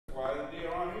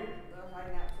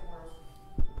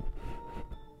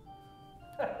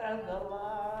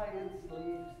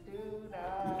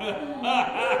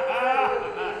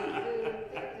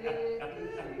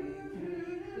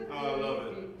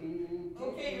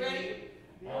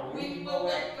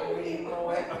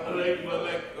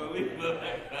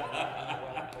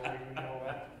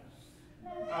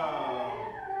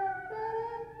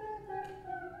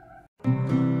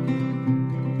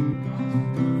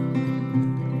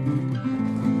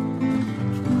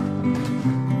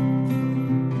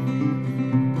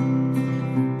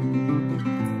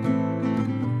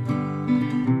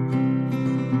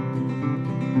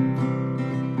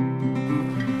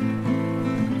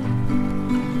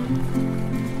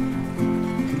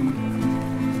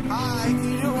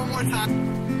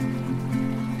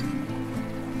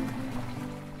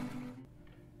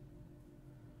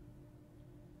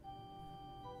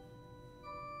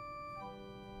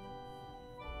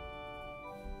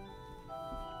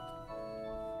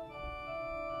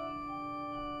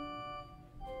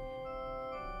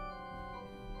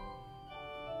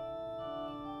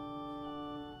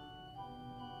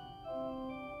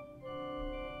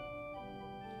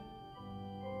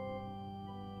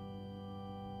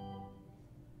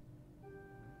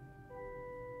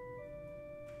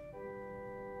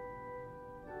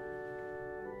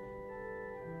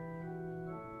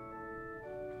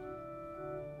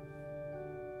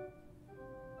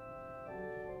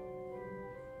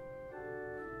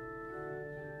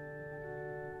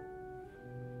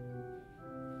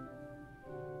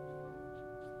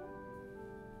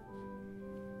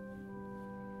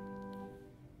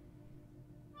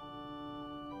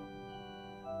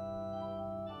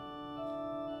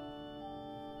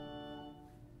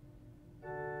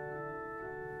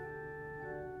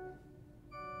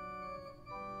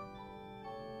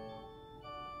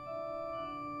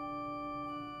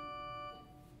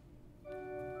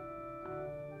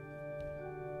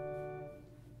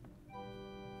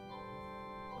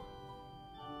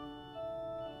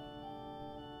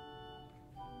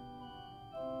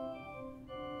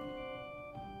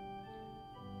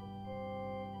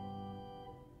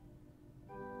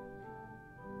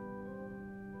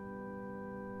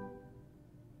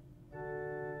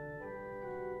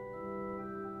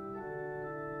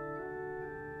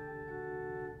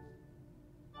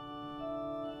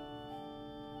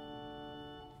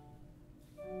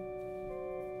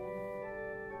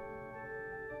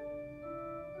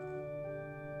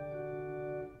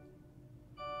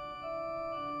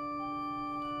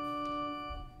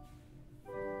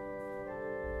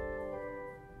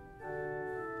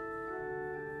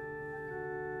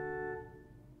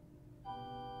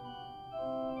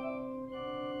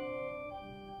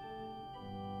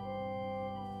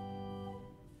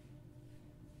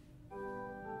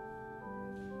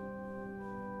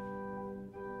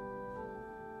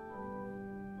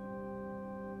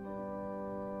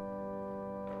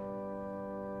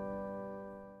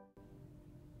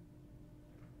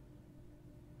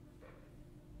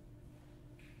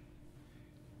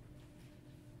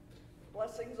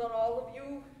Blessings on all of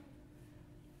you.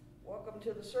 Welcome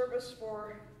to the service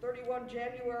for 31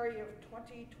 January of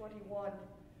 2021.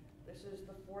 This is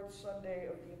the fourth Sunday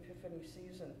of the Epiphany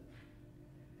season.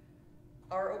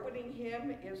 Our opening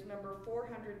hymn is number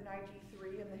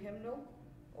 493 in the hymnal,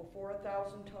 "O for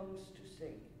 1,000 tongues to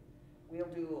sing." We'll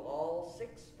do all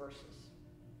 6 verses.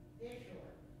 Yeah,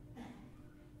 sure.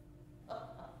 Oh,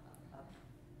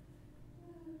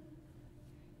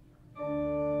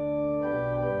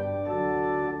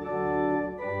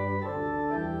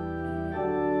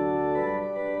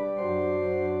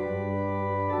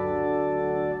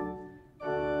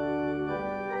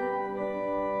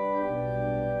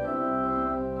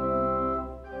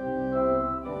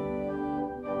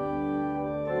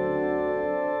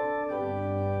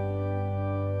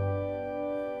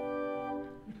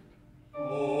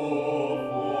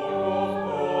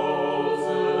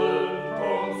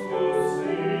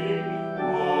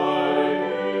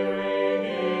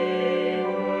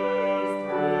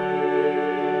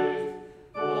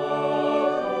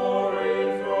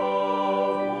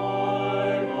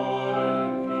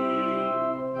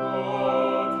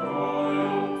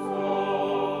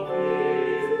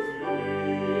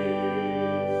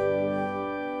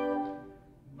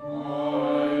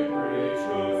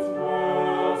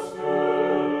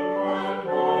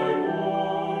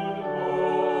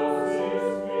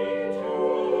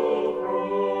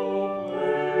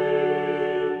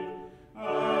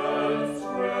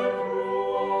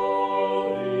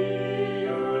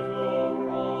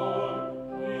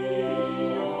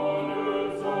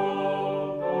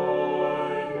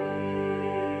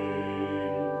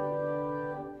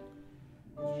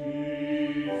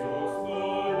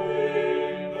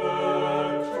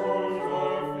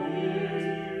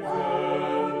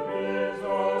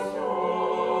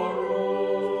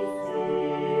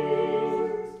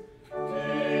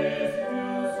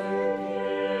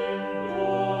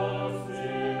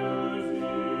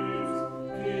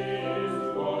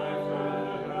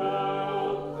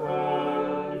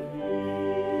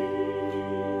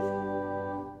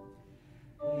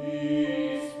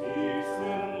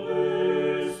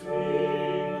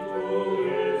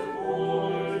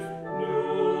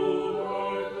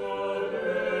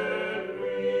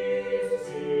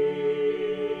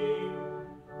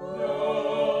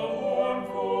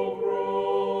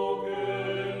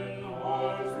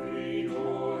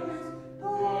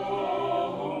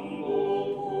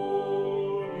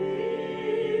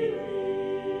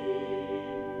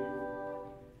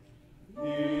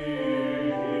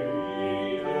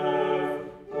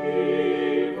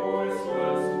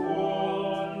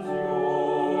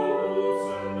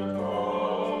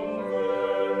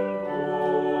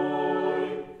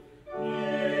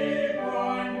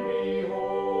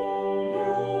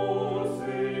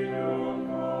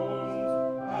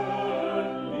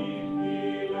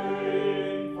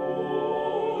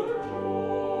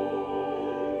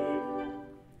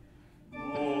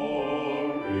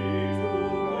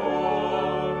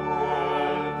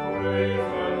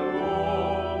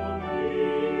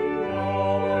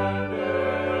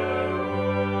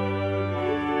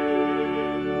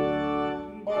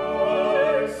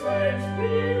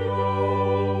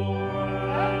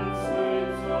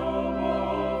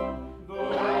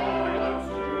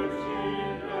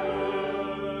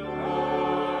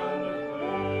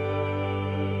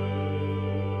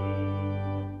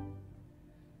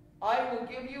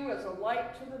 give you as a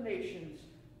light to the nations,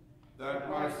 that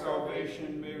my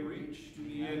salvation may reach to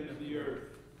the end of the earth.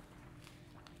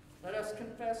 Let us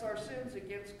confess our sins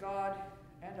against God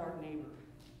and our neighbor.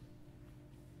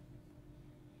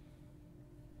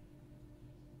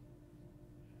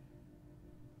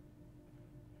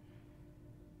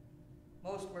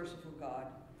 Most merciful God,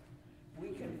 we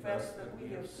confess that we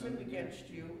have sinned against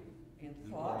you in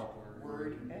thought,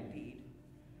 word, and deed,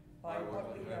 by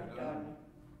what we have done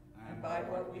and by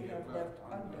what we have left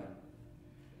undone.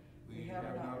 We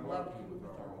have not loved you with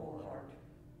our whole heart.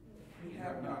 We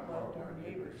have not loved our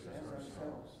neighbors as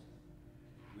ourselves.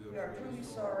 We are truly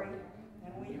sorry,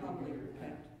 and we humbly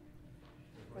repent.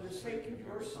 For the sake of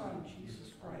your Son,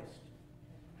 Jesus Christ,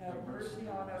 have mercy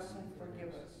on us and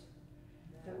forgive us,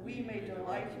 that we may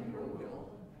delight in your will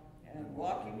and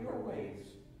walk in your ways,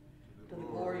 to the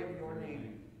glory of your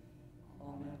name.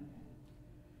 Amen.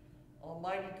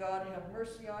 Almighty God, have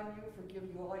mercy on you, forgive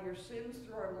you all your sins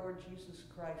through our Lord Jesus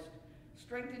Christ,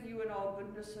 strengthen you in all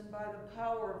goodness, and by the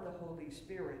power of the Holy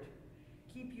Spirit,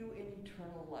 keep you in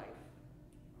eternal life.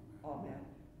 Amen.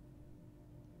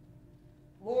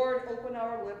 Lord, open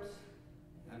our lips,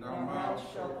 and our mouths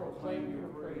shall proclaim your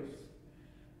praise.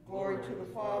 Glory to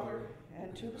the Father,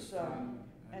 and to the Son,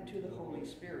 and to the Holy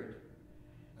Spirit,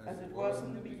 as it was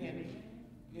in the beginning,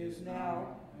 is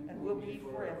now, and will be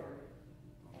forever.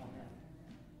 Amen.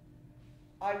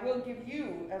 I will give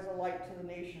you as a light to the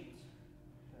nations,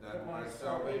 that my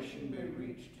salvation may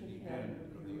reach to the end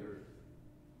of the earth.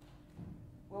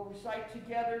 We'll recite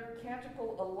together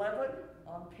Canticle 11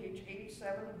 on page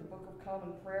 87 of the Book of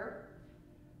Common Prayer,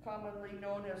 commonly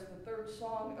known as the third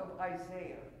song of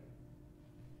Isaiah.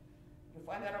 You'll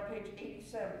find that on page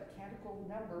 87, Canticle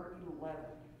number 11.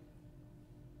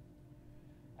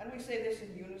 And we say this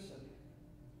in unison.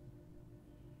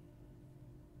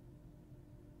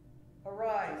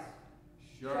 Arise,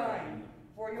 shine,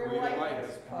 for your light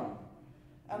has come,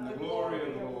 and the glory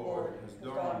of the Lord has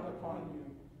dawned upon you.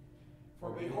 For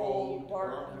behold,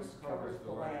 darkness covers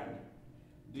the land,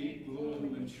 deep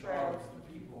gloom enshrouds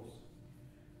the peoples.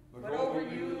 But over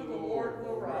you the Lord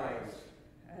will rise,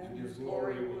 and his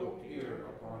glory will appear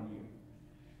upon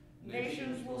you.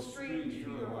 Nations will stream to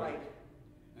your light,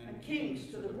 and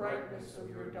kings to the brightness of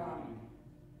your dawning.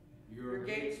 Your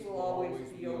gates will always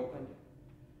be open.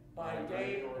 By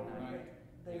day or night,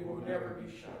 they will never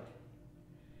be shut.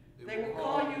 They will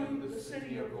call you the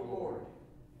city of the Lord,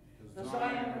 the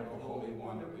Zion of the Holy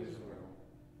One of Israel.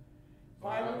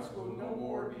 Violence will no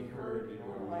more be heard in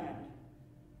your land,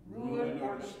 ruin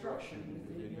or destruction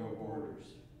within your borders.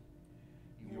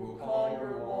 You will call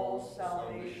your walls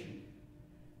salvation,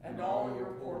 and all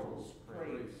your portals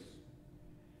praise.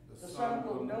 The sun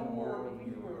will no more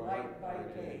be your light by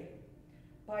day.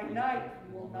 By night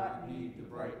you will not need the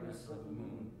brightness of the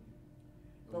moon.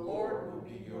 The Lord will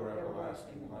be your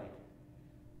everlasting light,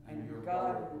 and your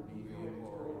God will be your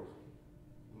glory.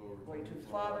 Glory to the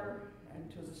Father, and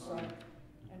to the Son,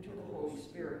 and to the Holy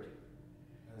Spirit,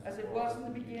 as it was in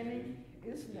the beginning,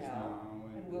 is now,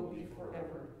 and will be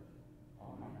forever.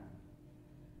 Amen.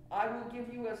 I will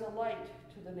give you as a light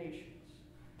to the nations,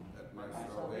 that my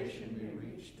salvation may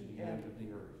reach to the end of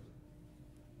the earth.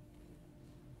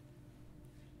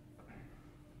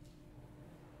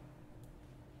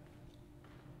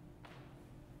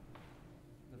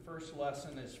 The first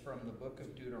lesson is from the book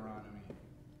of Deuteronomy.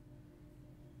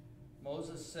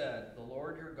 Moses said, "The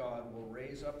Lord your God will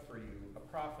raise up for you a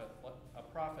prophet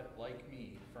like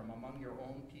me from among your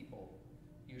own people.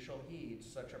 You shall heed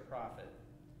such a prophet.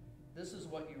 This is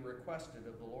what you requested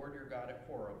of the Lord your God at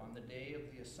Horeb on the day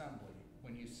of the assembly,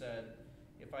 when you said,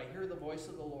 'If I hear the voice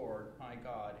of the Lord my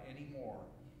God any more,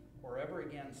 or ever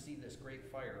again see this great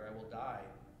fire, I will die.'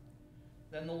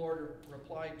 Then the Lord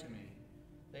replied to me,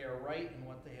 'They are right in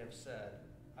what they have said.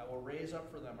 I will raise up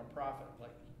for them a prophet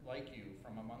like you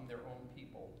from among their own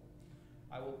people.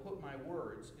 I will put my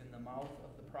words in the mouth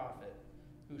of the prophet,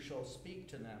 who shall speak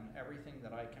to them everything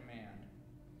that I command.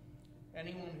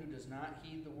 Anyone who does not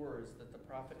heed the words that the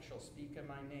prophet shall speak in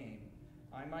my name,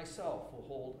 I myself will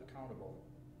hold accountable.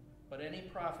 But any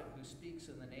prophet who speaks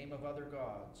in the name of other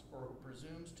gods, or who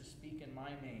presumes to speak in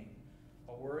my name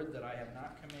a word that I have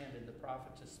not commanded the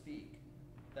prophet to speak,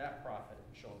 that prophet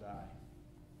shall die.'"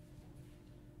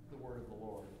 The word of the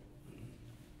Lord.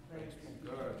 Thanks be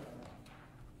to God.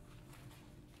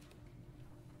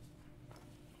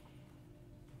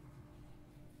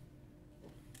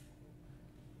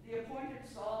 The appointed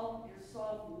psalm is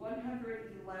Psalm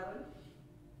 111.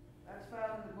 That's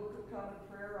found in the Book of Common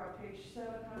Prayer on page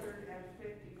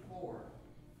 754.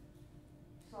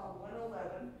 Psalm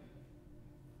 111,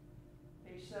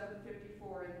 page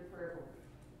 754 in the prayer book.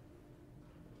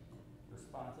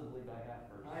 responsively by half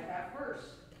verse. I have verse.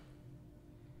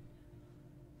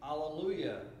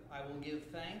 Alleluia! I will give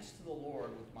thanks to the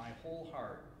Lord with my whole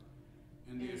heart.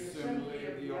 In the assembly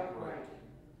of the upright,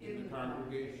 in the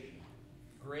congregation.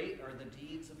 Great are the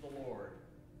deeds of the Lord.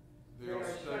 They are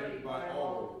studied by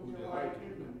all who delight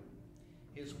in them.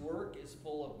 His work is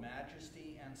full of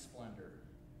majesty and splendor.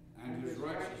 And his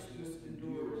righteousness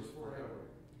endures forever.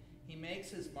 He makes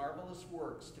his marvelous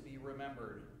works to be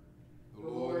remembered. The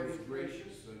Lord is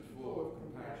gracious and full of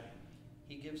compassion.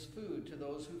 He gives food to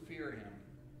those who fear him.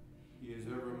 He is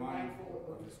ever mindful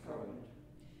of his covenant,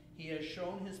 He has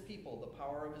shown his people the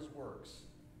power of his works.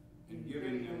 in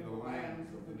giving them the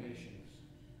lands of the nations.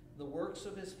 The works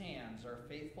of his hands are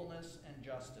faithfulness and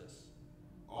justice.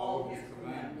 All his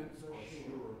commandments are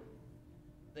sure.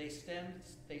 They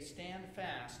stand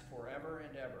fast forever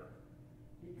and ever.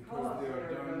 Because they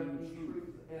are done in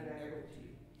truth and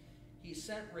equity. He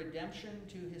sent redemption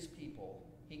to his people.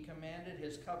 He commanded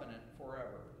his covenant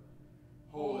forever.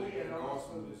 Holy and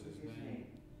awesome is his name.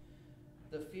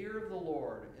 The fear of the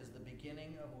Lord is the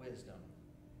beginning of wisdom.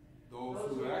 Those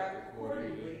who act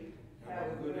accordingly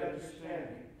have a good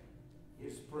understanding.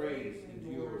 His praise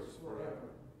endures forever.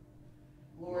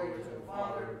 Glory to the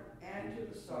Father, and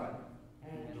to the Son,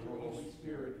 and to the Holy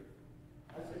Spirit,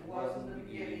 as it was in the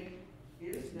beginning,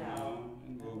 is now,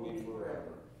 and will be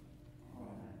forever.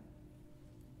 Amen.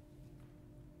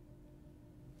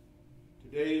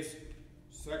 Today's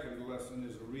second lesson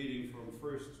is a reading from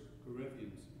 1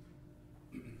 Corinthians.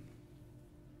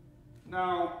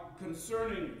 Now,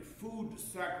 concerning food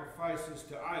sacrifices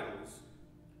to idols,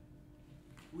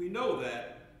 we know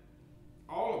that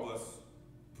all of us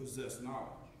possess knowledge.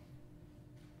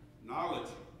 Knowledge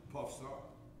puffs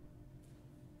up,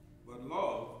 but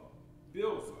love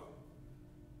builds up.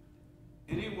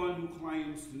 Anyone who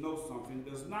claims to know something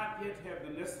does not yet have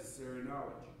the necessary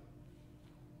knowledge.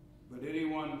 But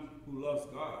anyone who loves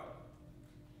God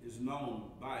is known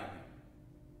by him.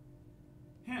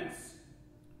 Hence,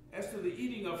 as to the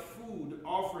eating of food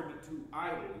offered to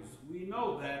idols, we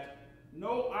know that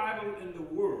no idol in the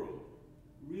world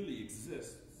really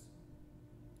exists,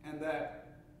 and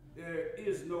that there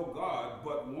is no God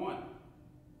but one.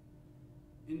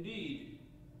 Indeed,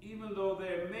 even though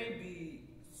there may be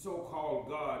so-called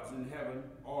gods in heaven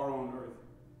or on earth,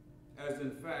 as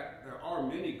in fact there are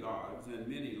many gods and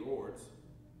many lords,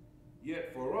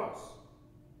 yet for us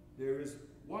there is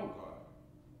one God,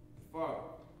 the Father,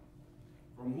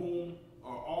 from whom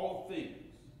are all things,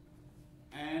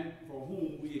 and for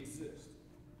whom we exist,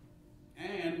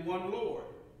 and one Lord,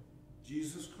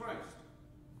 Jesus Christ,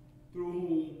 through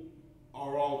whom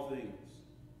are all things,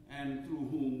 and through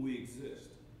whom we exist.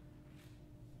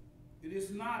 It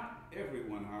is not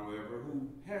everyone, however, who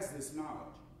has this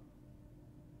knowledge.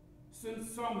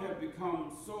 Since some have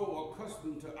become so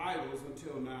accustomed to idols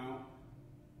until now,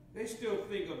 they still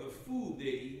think of the food they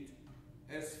eat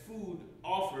as food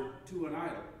offered to an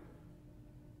idol,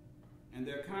 and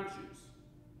their conscience,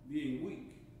 being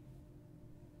weak,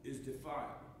 is defiled.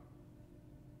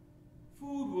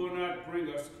 Food will not bring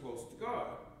us close to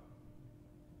God.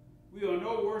 We are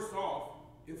no worse off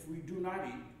if we do not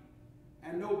eat,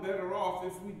 and no better off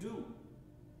if we do.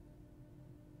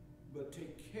 But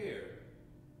take care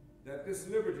that this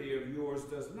liberty of yours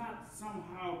does not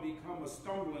somehow become a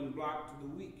stumbling block to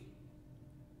the weak.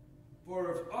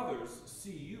 For if others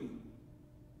see you,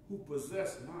 who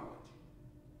possess knowledge,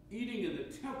 eating in the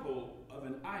temple of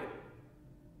an idol,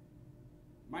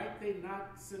 might they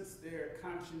not, since their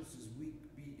conscience is weak,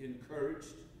 be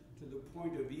encouraged to the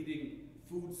point of eating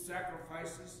food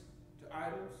sacrifices to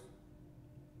idols?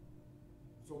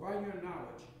 So by your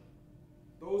knowledge,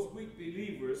 those weak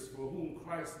believers for whom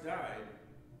Christ died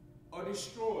are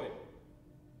destroyed.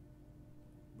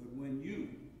 But when you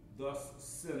thus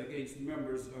sin against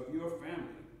members of your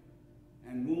family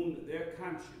and wound their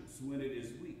conscience when it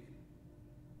is weak,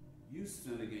 you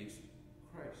sin against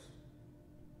Christ.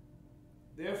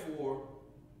 Therefore,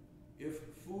 if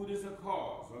food is a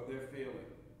cause of their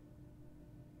failing,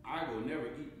 I will never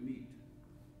eat meat,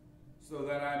 so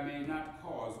that I may not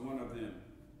cause one of them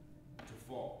to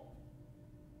fall.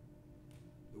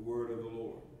 The word of the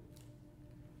Lord.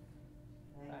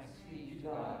 Thanks be to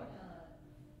God.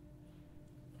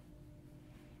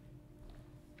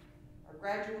 Our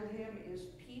gradual hymn is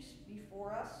Peace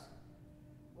Before Us.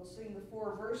 We'll sing the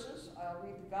 4 verses. I'll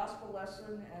read the gospel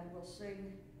lesson, and we'll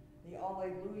sing the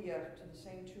Alleluia to the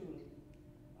same tune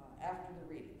after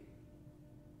the reading.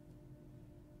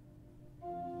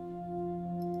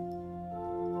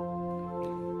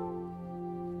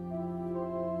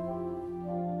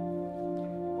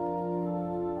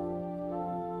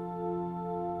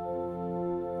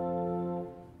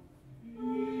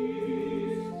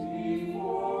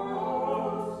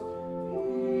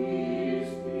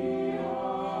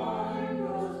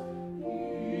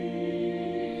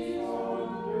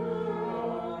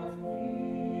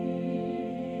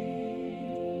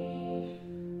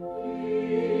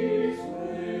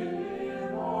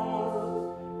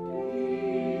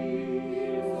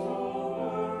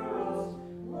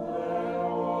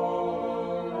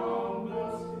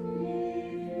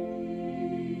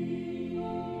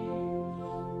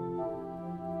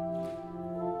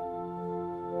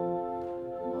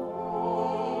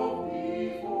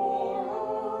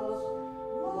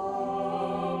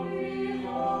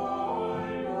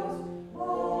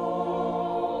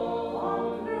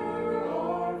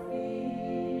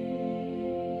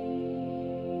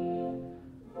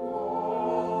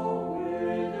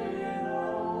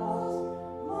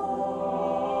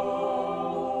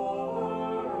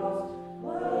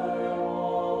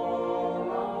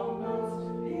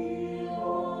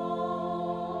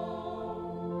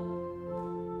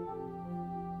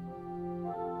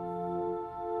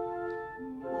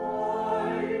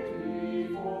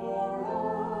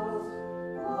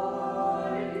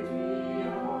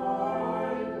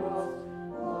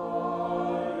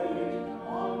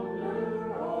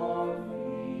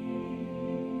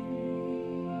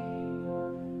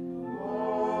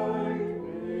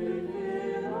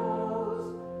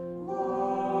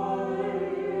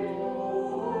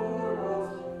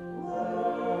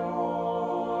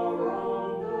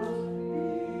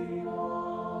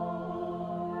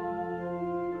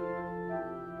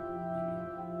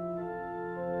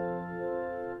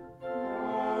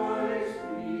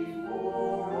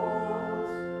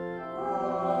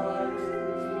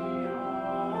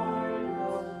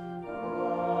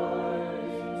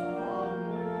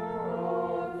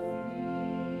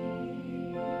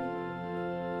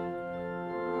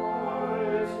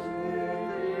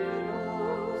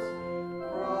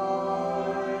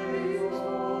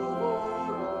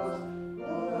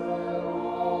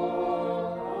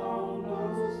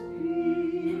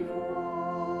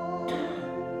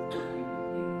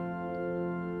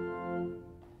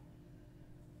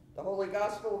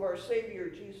 our Savior,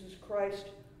 Jesus Christ,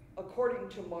 according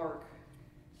to Mark.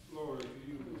 Glory to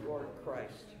you, Lord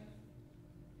Christ.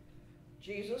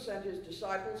 Jesus and his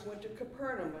disciples went to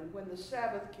Capernaum, and when the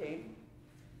Sabbath came,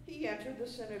 he entered the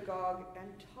synagogue and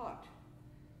taught.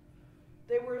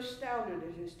 They were astounded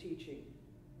at his teaching,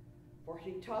 for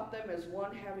he taught them as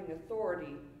one having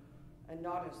authority and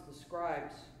not as the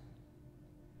scribes.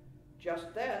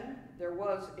 Just then there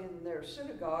was in their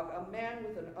synagogue a man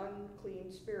with an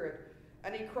unclean spirit,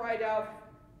 and he cried out,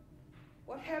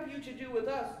 "What have you to do with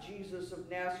us, Jesus of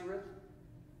Nazareth?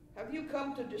 Have you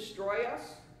come to destroy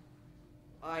us?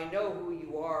 I know who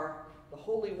you are, the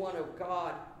Holy One of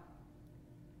God."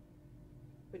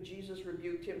 But Jesus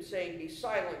rebuked him, saying, "Be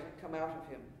silent and come out of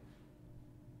him."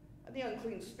 And the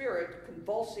unclean spirit,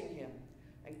 convulsing him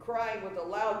and crying with a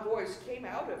loud voice, came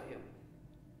out of him.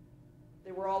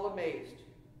 They were all amazed,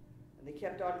 and they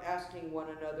kept on asking one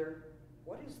another,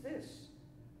 "What is this?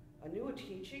 A new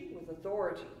teaching with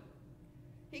authority.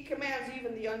 He commands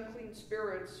even the unclean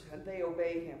spirits, and they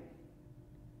obey him."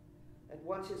 At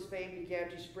once his fame began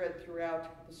to spread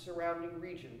throughout the surrounding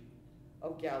region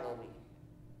of Galilee.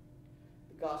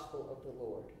 The Gospel of the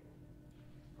Lord.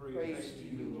 Praise to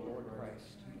you, Lord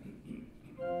Christ.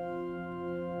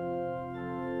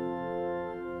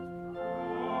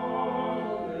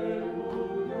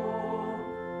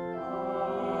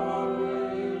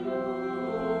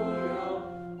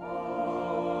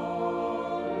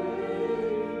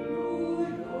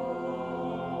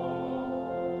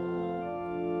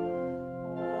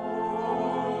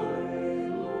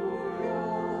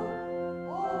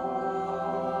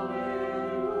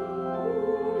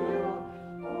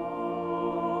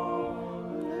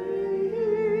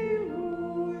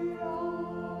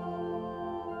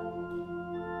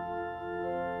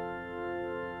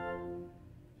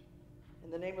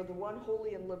 In the name of the one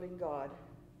holy and living God,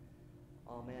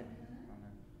 amen.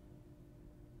 Amen.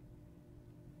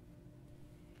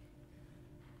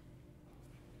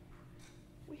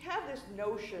 We have this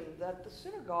notion that the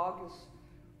synagogue is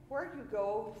where you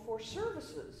go for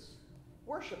services,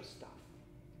 worship stuff.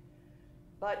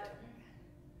 But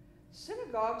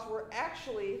synagogues were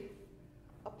actually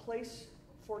a place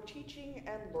for teaching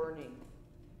and learning.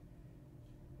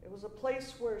 It was a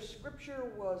place where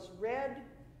scripture was read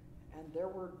and there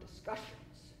were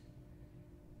discussions.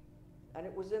 And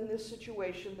it was in this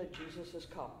situation that Jesus has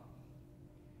come.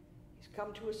 He's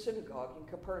come to a synagogue in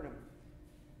Capernaum,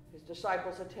 his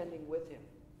disciples attending with him.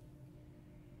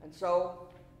 And so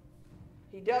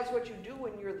he does what you do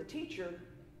when you're the teacher,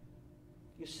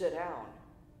 you sit down.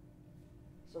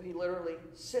 So he literally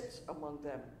sits among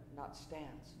them, not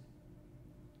stands.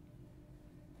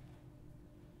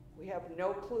 We have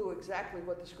no clue exactly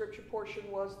what the scripture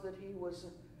portion was that he was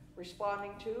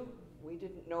responding to. We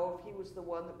didn't know if he was the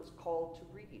one that was called to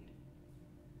read.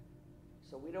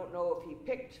 So we don't know if he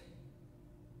picked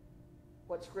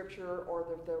what scripture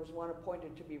or if there was one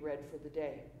appointed to be read for the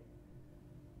day.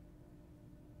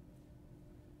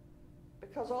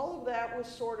 Because all of that was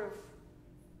sort of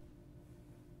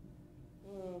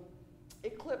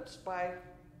eclipsed by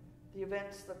the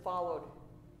events that followed.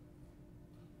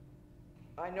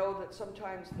 I know that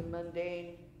sometimes the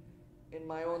mundane in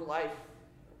my own life,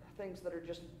 things that are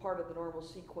just part of the normal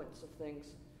sequence of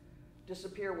things,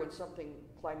 disappear when something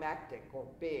climactic or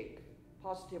big,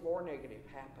 positive or negative,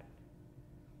 happened.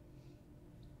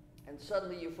 And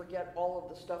suddenly you forget all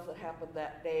of the stuff that happened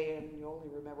that day and you only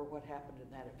remember what happened in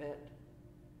that event.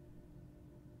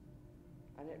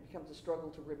 And it becomes a struggle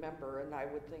to remember, and I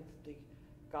would think that the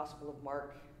Gospel of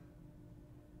Mark,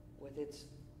 with its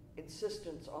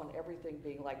insistence on everything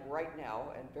being like right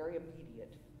now and very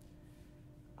immediate,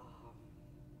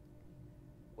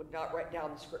 would not write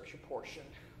down the scripture portion.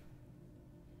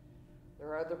 There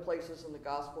are other places in the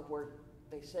Gospel where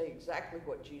they say exactly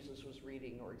what Jesus was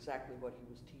reading or exactly what he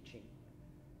was teaching.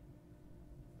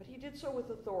 But he did so with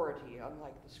authority,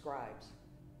 unlike the scribes.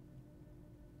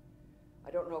 I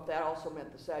don't know if that also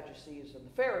meant the Sadducees and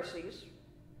the Pharisees,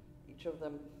 each of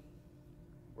them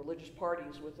religious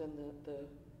parties within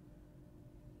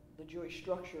the Jewish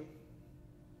structure.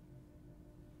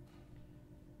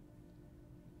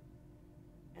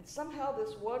 And somehow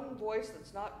this one voice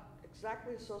that's not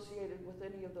exactly associated with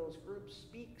any of those groups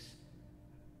speaks,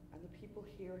 and the people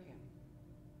hear him.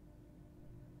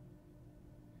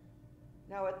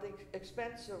 Now, at the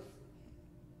expense of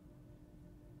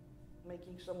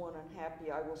making someone unhappy,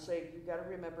 I will say you've got to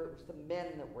remember it was the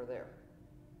men that were there.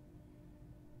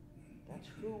 That's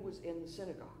who was in the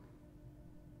synagogue.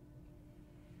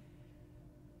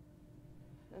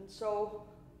 And so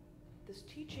this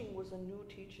teaching was a new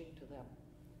teaching to them.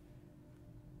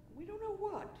 We don't know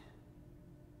what.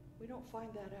 We don't find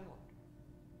that out.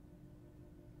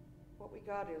 What we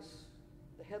got is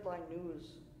the headline news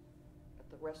at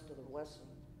the rest of the lesson.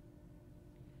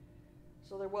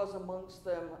 So there was amongst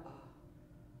them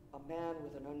a man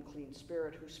with an unclean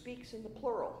spirit who speaks in the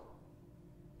plural.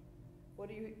 What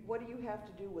do you have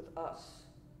to do with us?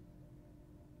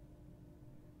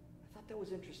 I thought that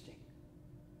was interesting.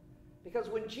 Because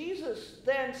when Jesus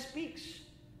then speaks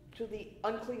to the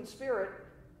unclean spirit,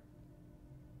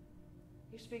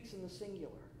 he speaks in the singular.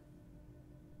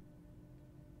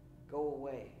 Go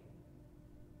away.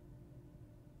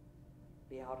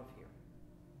 Be out of here.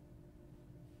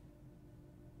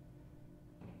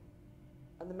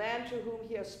 And the man to whom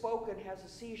he has spoken has a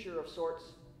seizure of sorts.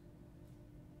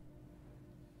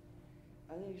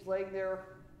 And he's laying there,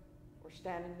 or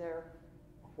standing there,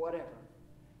 or whatever.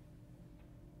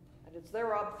 And it's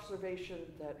their observation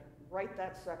that right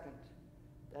that second,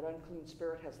 that unclean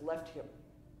spirit has left him.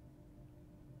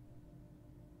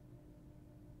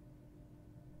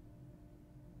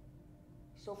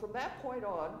 So from that point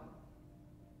on,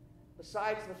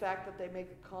 besides the fact that they make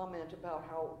a comment about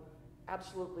how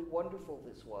absolutely wonderful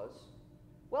this was,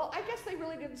 well, I guess they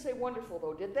really didn't say wonderful,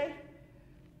 though, did they?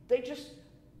 They just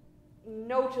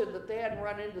noted that they hadn't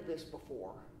run into this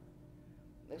before.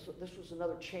 This was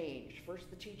another change. First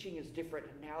the teaching is different,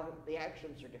 and now the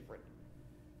actions are different.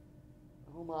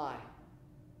 Oh my.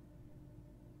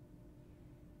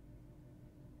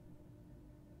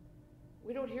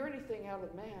 We don't hear anything out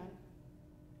of man,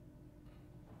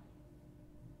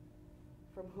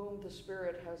 from whom the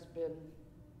Spirit has been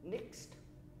nixed.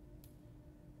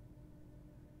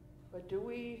 But do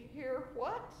we hear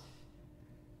what?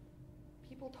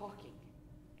 People talking.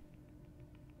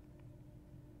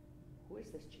 Who is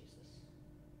this Jesus?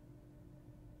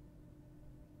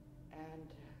 And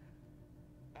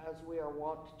as we are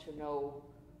wont to know,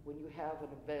 when you have an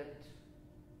event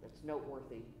that's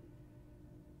noteworthy,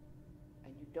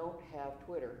 and you don't have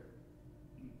Twitter,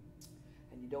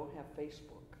 and you don't have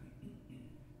Facebook,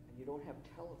 and you don't have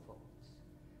telephones,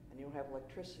 and you don't have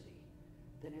electricity,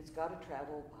 then it's got to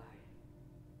travel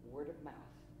by word of mouth.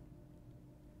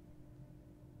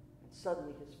 And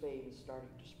suddenly his fame is starting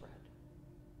to spread.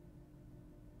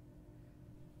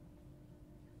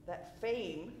 That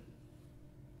fame,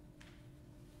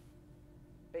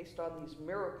 based on these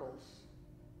miracles,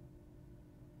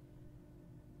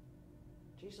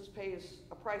 Jesus pays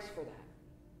a price for that,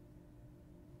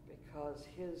 because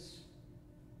his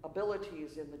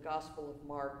abilities in the Gospel of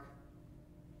Mark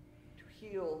to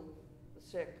heal the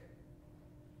sick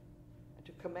and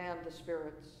to command the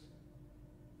spirits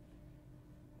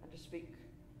and to speak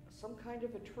some kind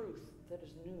of a truth that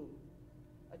is new,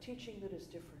 a teaching that is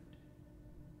different.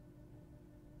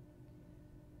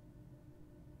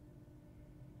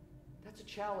 That's a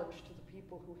challenge to the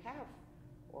people who have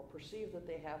or perceive that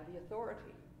they have the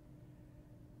authority.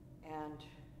 And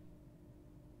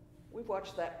we've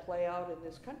watched that play out in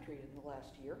this country in the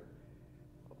last year,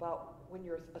 about when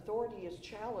your authority is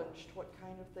challenged, what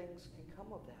kind of things can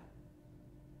come of that.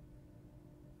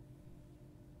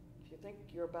 If you think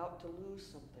you're about to lose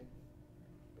something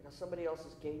because somebody else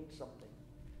has gained something,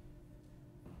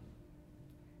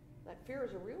 that fear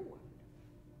is a real one.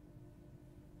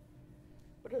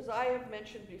 But as I have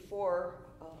mentioned before,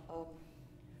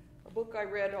 a book I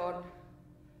read on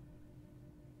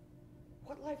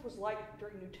what life was like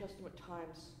during New Testament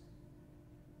times,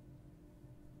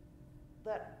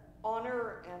 that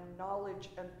honor and knowledge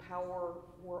and power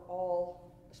were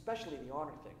all, especially the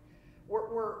honor thing,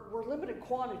 were limited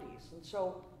quantities. And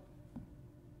so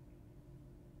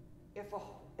if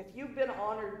you've been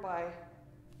honored by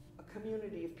a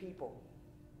community of people,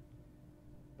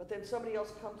 but then somebody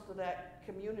else comes to that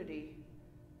community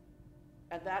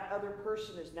and that other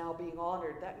person is now being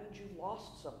honored, that means you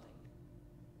lost something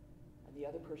and the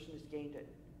other person has gained it.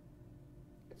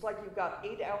 It's like you've got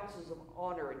 8 ounces of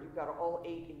honor and you've got all 8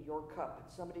 in your cup,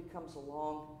 and somebody comes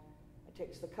along and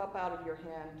takes the cup out of your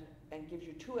hand and gives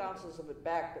you 2 ounces of it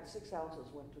back, but 6 ounces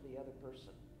went to the other person.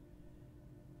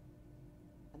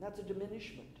 And that's a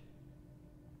diminishment.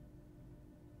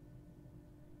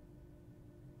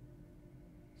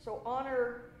 So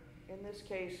honor, in this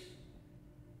case,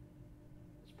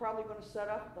 is probably going to set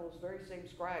up those very same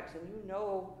scribes. And you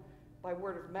know by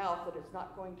word of mouth that it's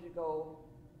not going to go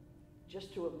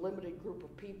just to a limited group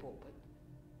of people, but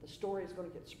the story is going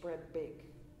to get spread big,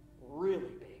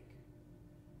 really big.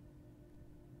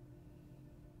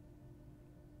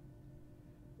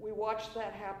 We watched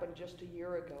that happen just a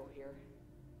year ago here,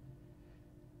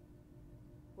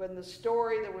 when the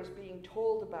story that was being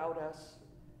told about us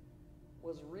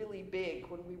was really big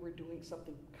when we were doing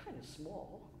something kind of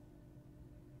small.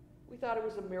 We thought it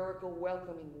was a miracle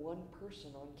welcoming one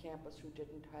person on campus who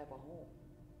didn't have a home.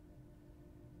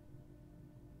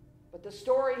 But the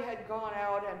story had gone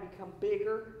out and become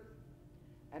bigger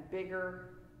and bigger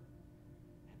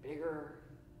and bigger.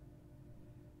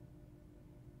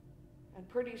 And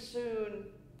pretty soon,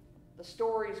 the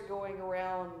story's going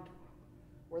around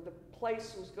where the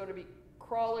place was going to be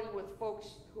crawling with folks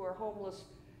who are homeless,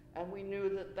 and we knew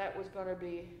that that was going to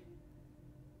be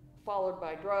followed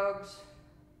by drugs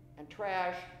and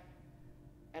trash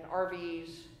and RVs.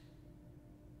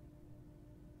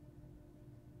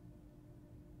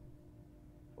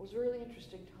 It was a really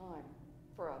interesting time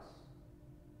for us.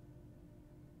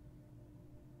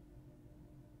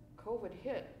 COVID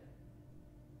hit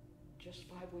just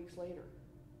 5 weeks later.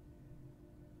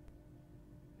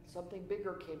 And something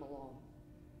bigger came along.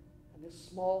 And this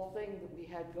small thing that we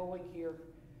had going here,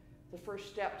 the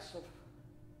first steps of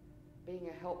being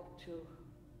a help to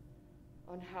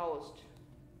unhoused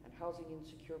and housing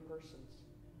insecure persons,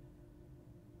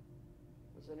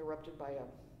 was interrupted by a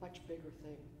much bigger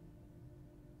thing.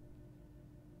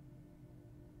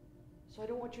 So I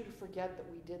don't want you to forget that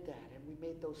we did that and we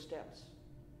made those steps.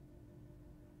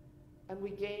 And we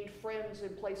gained friends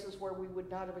in places where we would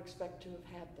not have expected to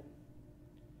have had them.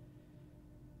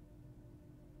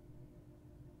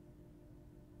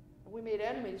 And we made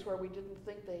enemies where we didn't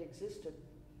think they existed.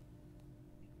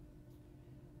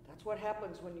 That's what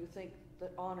happens when you think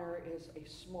that honor is a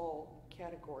small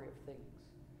category of things.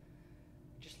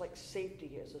 Just like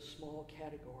safety is a small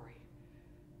category.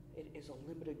 It is a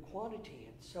limited quantity,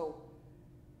 and so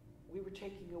we were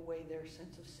taking away their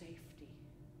sense of safety.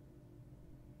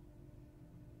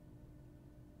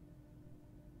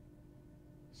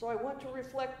 So I want to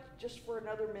reflect just for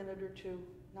another minute or two,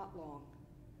 not long,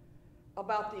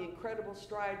 about the incredible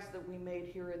strides that we made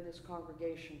here in this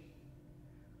congregation.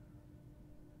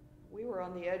 We were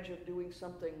on the edge of doing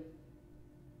something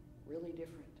really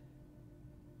different.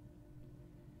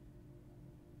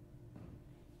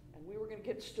 And we were going to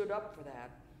get stood up for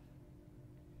that.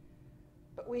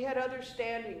 But we had others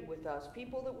standing with us,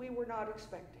 people that we were not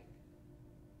expecting.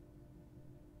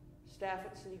 Staff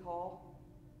at City Hall.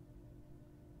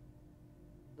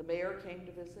 The mayor came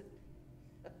to visit.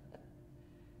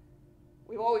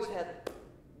 We've always had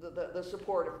the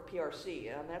support of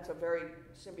PRC, and that's a very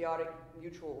symbiotic,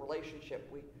 mutual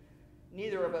relationship.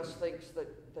 Neither of us thinks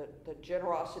that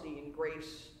generosity and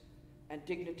grace and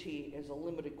dignity is a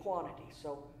limited quantity,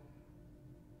 so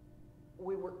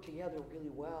we work together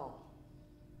really well.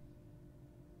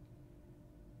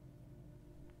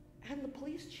 And the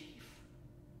police chief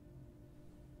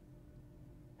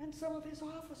and some of his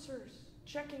officers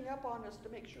checking up on us to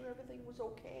make sure everything was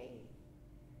okay.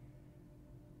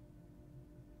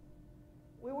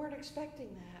 We weren't expecting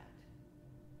that,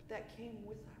 but that came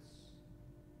with us.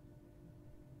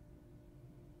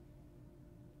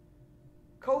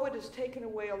 COVID has taken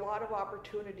away a lot of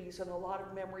opportunities and a lot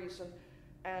of memories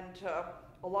and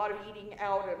a lot of eating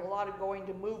out and a lot of going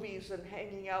to movies and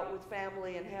hanging out with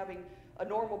family and having a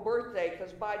normal birthday,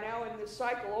 because by now in this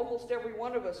cycle, almost every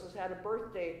one of us has had a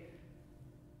birthday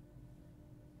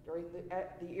during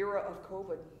the era of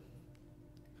COVID.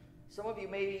 Some of you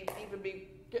may even be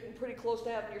getting pretty close to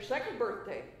having your second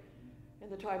birthday in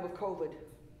the time of COVID.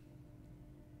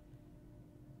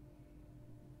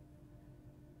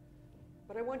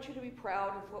 But I want you to be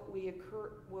proud of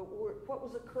what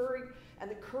was occurring and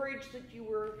the courage that you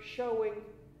were showing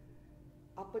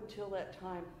up until that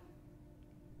time.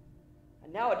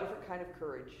 And now a different kind of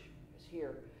courage is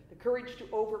here. The courage to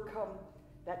overcome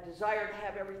that desire to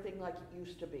have everything like it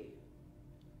used to be.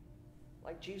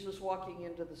 Like Jesus walking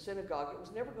into the synagogue, it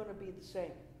was never going to be the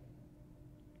same.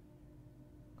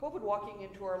 COVID walking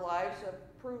into our lives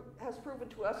has proven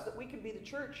to us that we can be the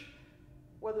church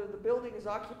whether the building is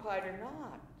occupied or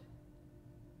not.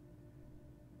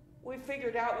 We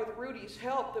figured out with Rudy's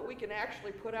help that we can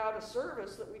actually put out a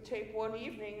service that we tape one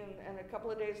evening and a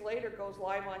couple of days later goes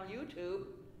live on YouTube,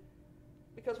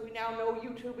 because we now know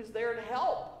YouTube is there to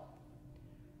help.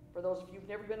 For those of you who've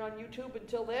never been on YouTube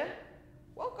until then,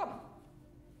 welcome.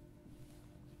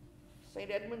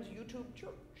 St. Edmunds YouTube Church.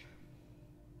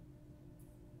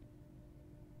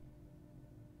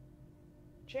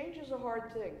 Change is a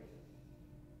hard thing.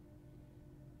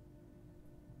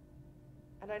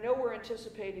 And I know we're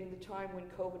anticipating the time when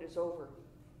COVID is over.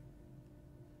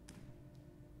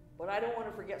 But I don't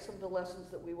want to forget some of the lessons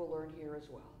that we will learn here as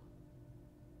well.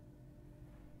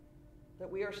 That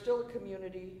we are still a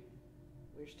community.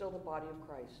 We're still the body of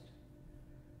Christ.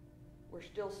 We're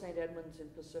still St. Edmunds in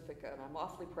Pacifica, and I'm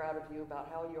awfully proud of you about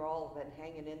how you all have been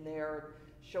hanging in there,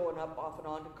 showing up off and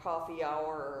on to coffee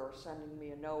hour, or sending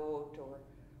me a note,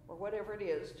 or or whatever it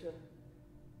is to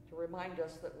remind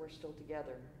us that we're still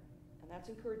together. And that's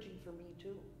encouraging for me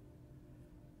too.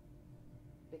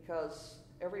 Because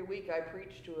every week I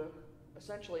preach to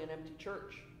essentially an empty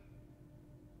church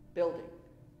building,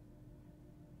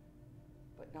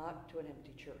 but not to an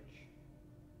empty church.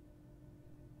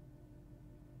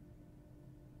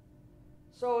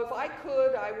 So if I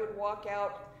could, I would walk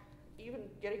out, even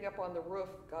getting up on the roof,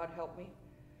 God help me,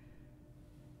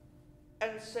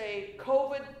 and say,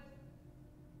 COVID,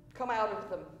 come out of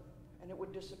them, and it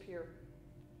would disappear.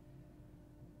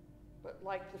 But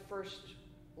like the first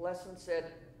lesson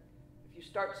said, if you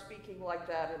start speaking like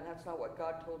that and that's not what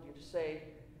God told you to say,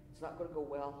 it's not going to go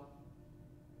well.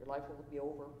 Your life will be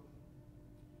over.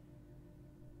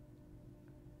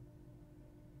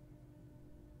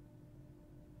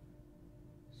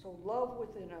 So love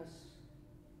within us,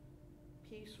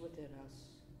 peace within us,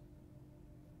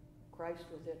 Christ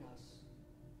within us.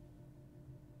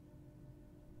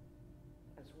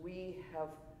 As we have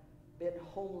been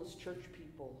homeless church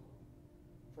people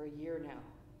for a year now,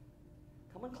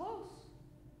 coming close,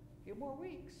 a few more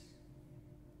weeks.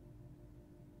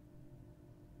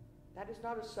 That is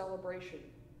not a celebration,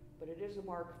 but it is a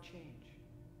mark of change.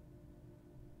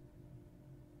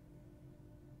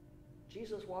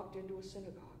 Jesus walked into a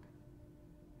synagogue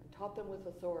and taught them with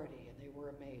authority, and they were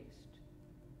amazed.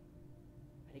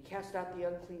 And he cast out the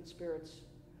unclean spirits,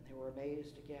 and they were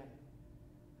amazed again.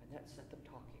 And that set them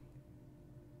talking.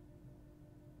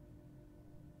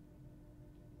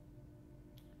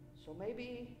 So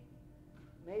maybe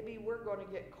we're going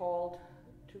to get called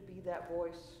to be that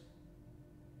voice.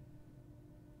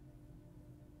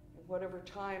 And whatever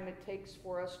time it takes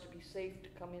for us to be safe to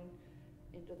come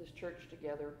into this church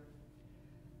together.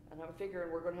 And I'm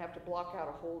figuring we're going to have to block out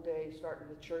a whole day starting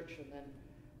with church, and then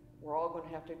we're all going to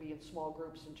have to be in small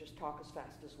groups and just talk as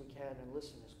fast as we can and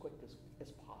listen as quick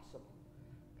as possible.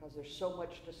 Because there's so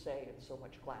much to say and so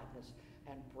much gladness,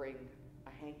 and bring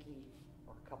a hanky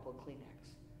or a couple of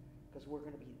Kleenex, because we're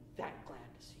going to be that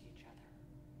glad to see each other.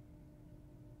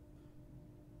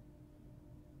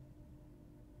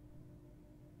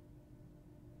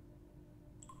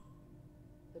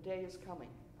 The day is coming.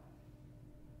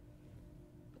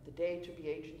 But the day to be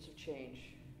agents of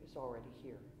change is already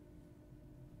here.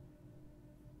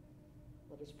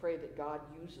 Let us pray that God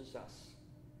uses us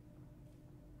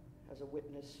as a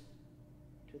witness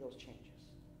to those changes.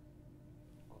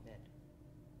 Amen.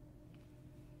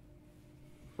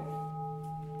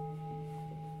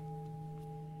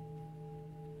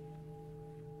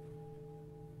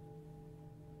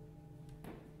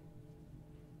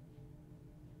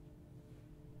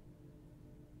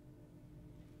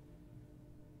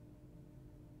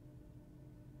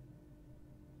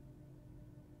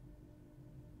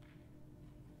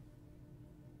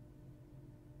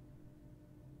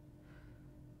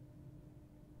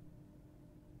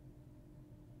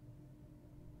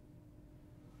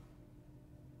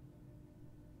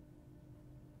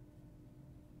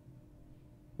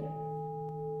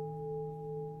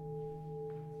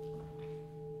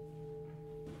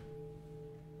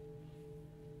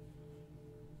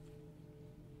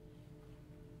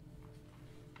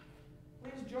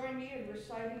 Join me in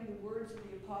reciting the words of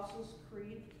the Apostles'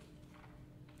 Creed,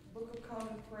 Book of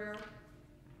Common Prayer.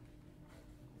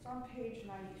 It's on page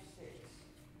 96.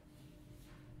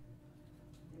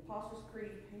 The Apostles'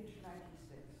 Creed, page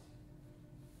 96.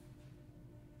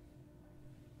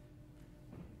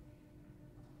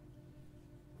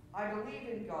 I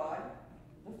believe in God,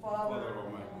 the Father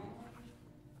Almighty,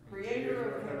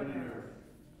 creator of heaven and earth.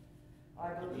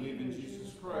 I believe in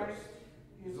Jesus Christ,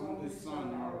 his only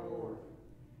Son, our Lord.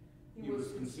 He was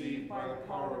conceived by the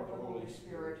power of the Holy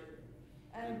Spirit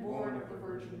and born of the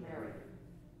Virgin Mary.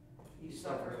 He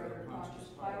suffered under Pontius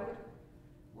Pilate,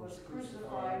 was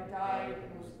crucified, died,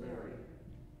 and was buried.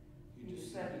 He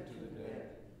descended to the dead.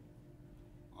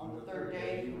 On the third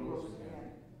day he rose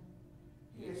again.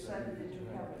 He ascended into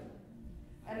heaven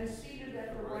and is seated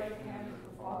at the right hand of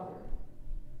the Father.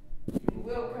 He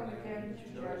will come again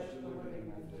to judge the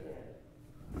living and the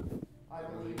dead. I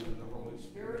believe in the Holy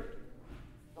Spirit,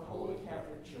 the Holy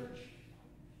Catholic Church,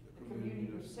 the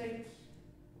communion of saints,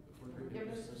 the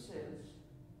forgiveness of sins,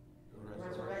 the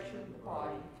resurrection of the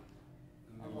body,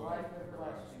 and life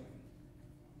everlasting.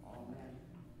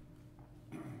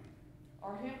 Amen.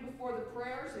 Our hymn before the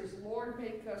prayers is Lord,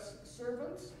 Make Us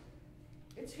Servants.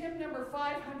 It's hymn number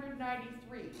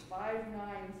 593,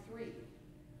 593.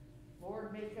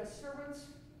 Lord, make us servants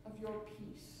of your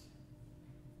peace.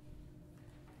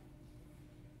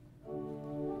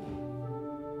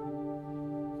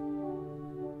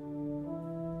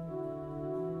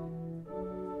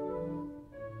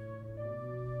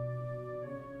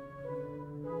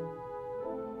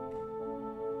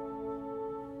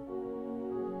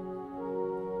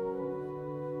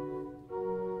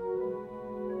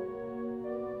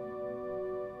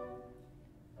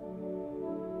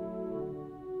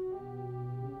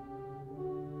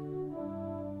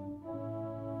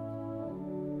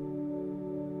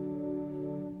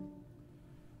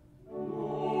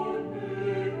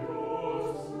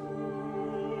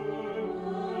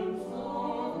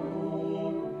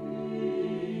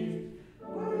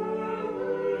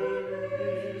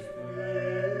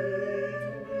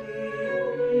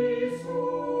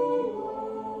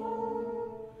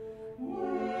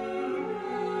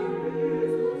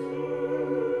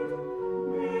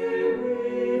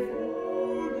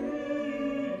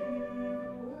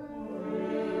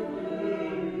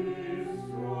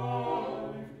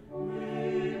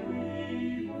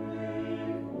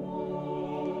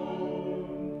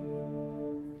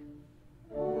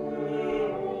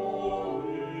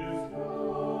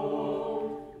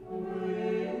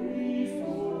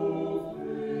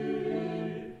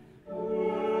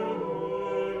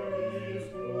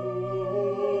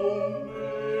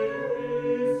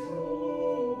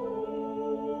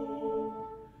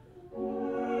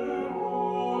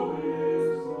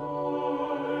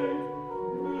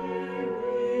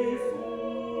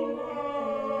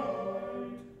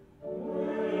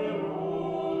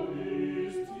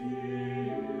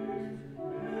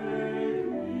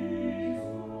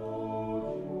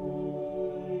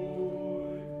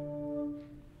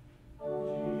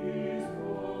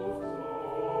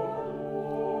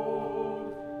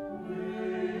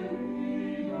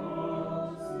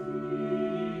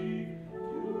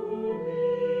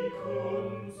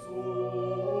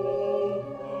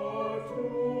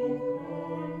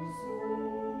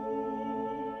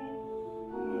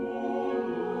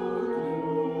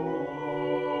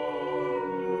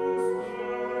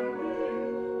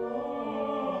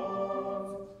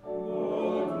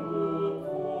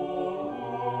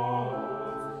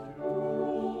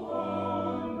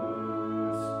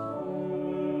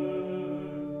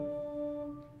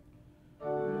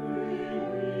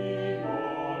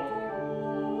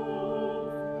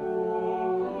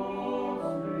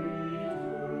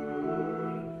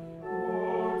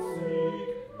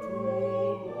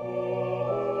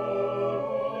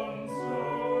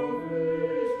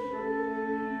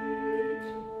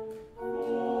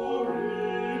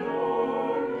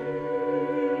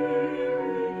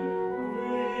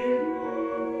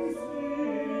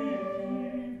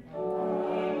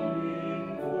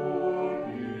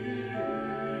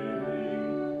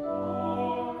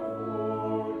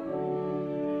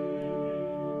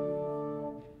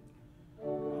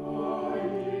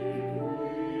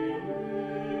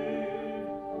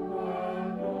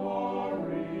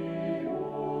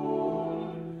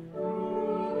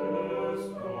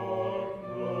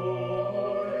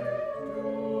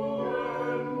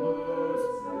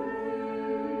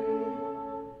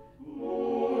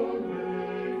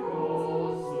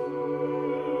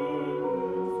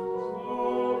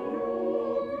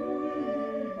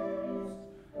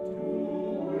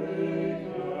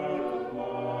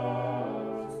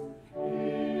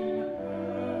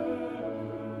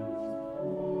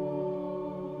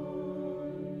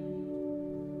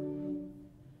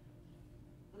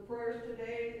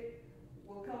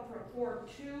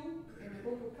 2 in the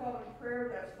Book of Common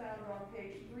Prayer, that's found on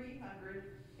page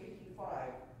 385.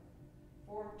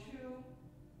 Form 2,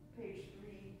 page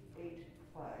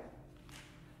 385.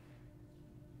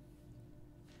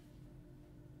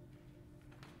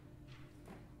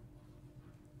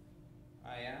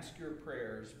 I ask your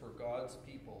prayers for God's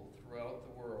people throughout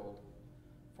the world,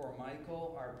 for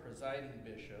Michael, our presiding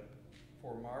bishop,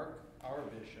 for Mark, our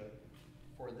bishop,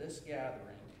 for this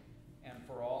gathering, and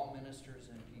for all ministers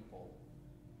and people.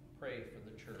 Pray for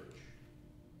the church.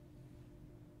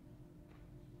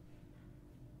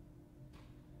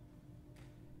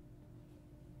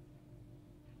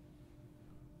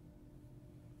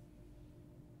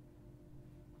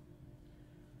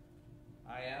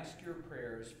 I ask your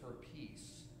prayers for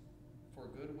peace, for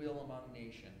goodwill among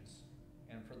nations,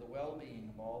 and for the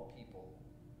well-being of all people.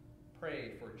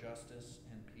 Pray for justice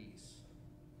and peace.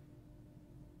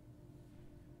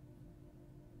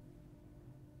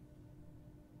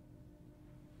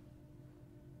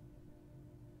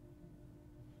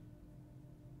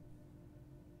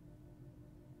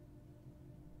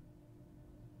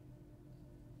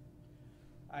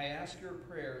 I ask your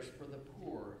prayers for the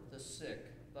poor, the sick,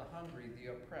 the hungry,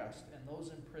 the oppressed, and those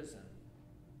in prison.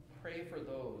 Pray for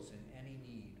those in any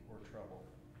need or trouble.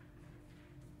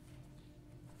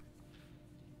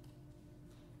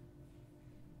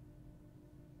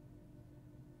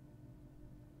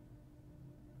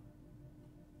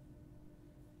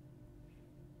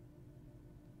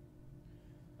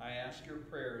 I ask your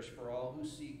prayers for all who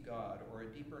seek God or a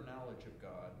deeper knowledge of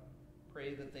God.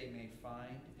 Pray that they may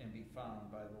find and be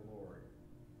found by the Lord.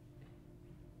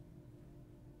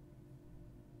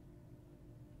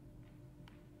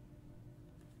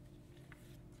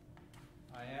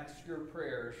 I ask your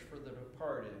prayers for the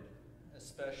departed,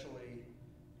 especially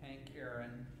Hank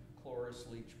Aaron, Cloris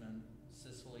Leachman,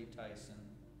 Cicely Tyson.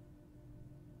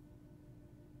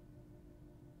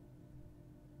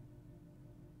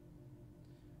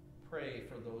 Pray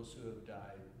for those who have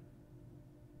died.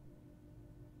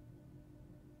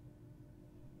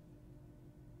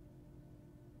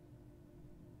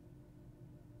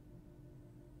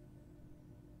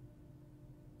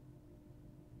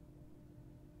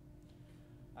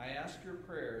 I ask your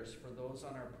prayers for those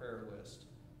on our prayer list,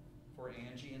 for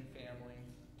Angie and family,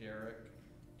 Derek,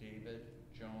 David,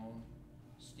 Joan,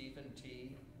 Stephen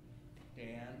T.,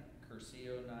 Dan,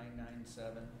 Curcio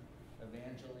 997,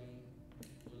 Evangeline,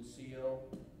 Lucille,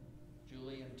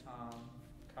 Julie and Tom,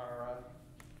 Cara,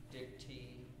 Dick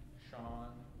T., Sean,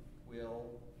 Will,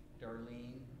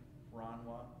 Darlene,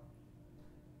 Ronwa.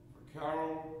 For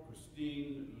Carol,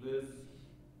 Christine, Liz,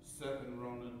 Seth and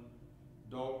Ronan,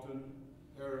 Dalton,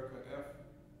 Erica F.,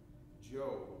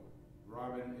 Joe,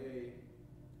 Robin A.,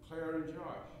 Claire and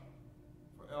Josh.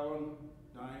 For Ellen,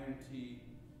 Diane T.,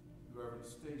 Reverend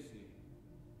Stacy,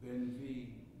 Ben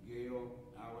V., Gail,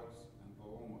 Alex, and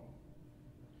Paloma.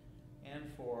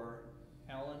 And for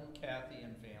Ellen, Kathy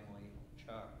and family,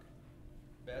 Chuck,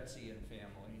 Betsy and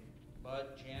family,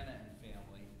 Bud, Jana and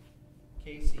family,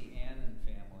 Casey, Ann and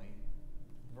family,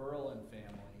 Verl and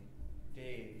family,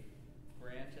 Dave,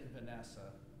 Grant and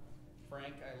Vanessa,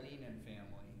 Frank, Eileen and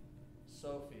family,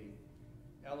 Sophie,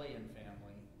 Ellie and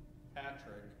family,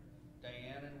 Patrick,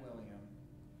 Diane and William,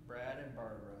 Brad and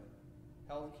Barbara,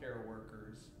 healthcare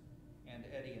workers, and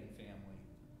Eddie and family.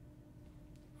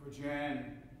 For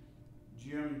Jan,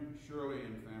 Jim, Shirley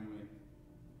and family.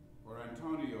 For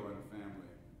Antonio and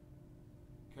family.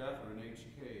 Catherine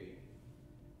H.K.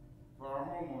 For our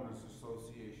Homeowners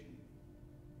Association.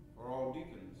 For all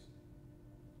deacons.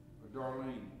 For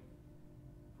Darlene.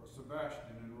 For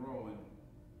Sebastian and Roland.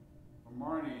 For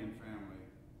Marnie and family.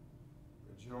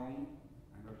 For Joan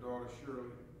and her daughter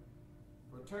Shirley.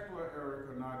 For Tekla,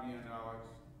 Erica, Nadia, and Alex.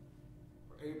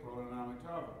 For April and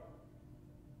Amitabha.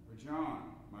 For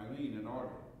John, Mylene, and Audrey.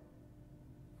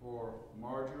 For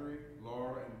Marjorie,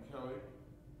 Laura, and Kelly.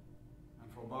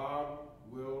 And for Bob,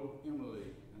 Will,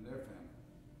 Emily, and their family.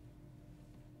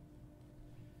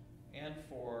 And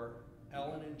for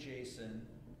Ellen and Jason,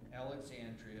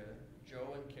 Alexandria,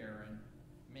 Joe and Karen,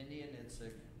 Mindy and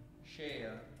Itzik, Shea,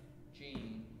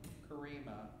 Jean,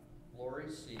 Karima, Lori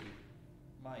C.,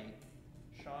 Mike,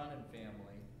 Sean and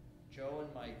family, Joe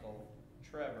and Michael,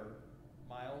 Trevor,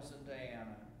 Miles and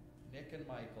Diana, Nick and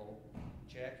Michael,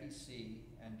 Jackie C.,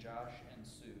 and Josh and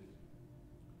Sue.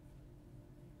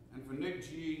 And for Nick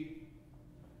G.,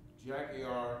 Jackie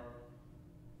R.,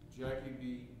 Jackie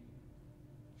B.,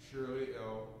 Shirley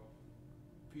L.,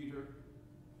 Peter,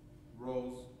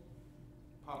 Rose,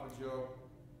 Papa Joe,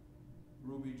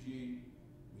 Ruby G.,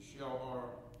 Michelle R.,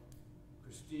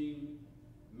 Christine,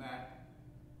 Matt,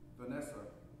 Vanessa,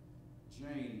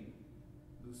 Jane,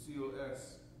 Lucille Cecile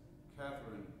S.,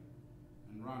 Catherine,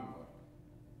 and Rhonda.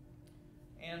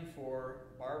 And for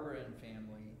Barbara and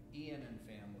family, Ian and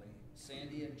family,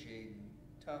 Sandy and Jaden,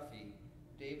 Tuffy,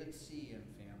 David C. and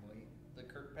family, the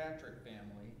Kirkpatrick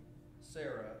family,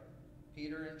 Sarah,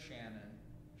 Peter and Shannon,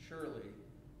 Shirley,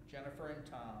 Jennifer and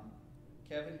Tom,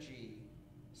 Kevin G.,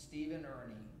 Steve and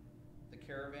Ernie, the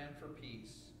Caravan for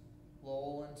Peace,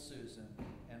 Lowell and Susan,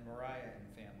 and Mariah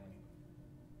and family.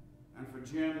 And for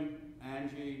Jim,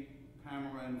 Angie,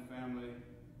 Pamela and family,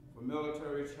 for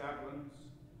military chaplains,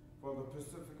 for the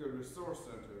Pacifica Resource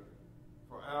Center,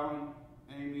 for Alan,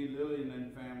 Amy, Lillian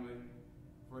and family,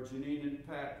 for Janine and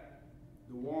Pat,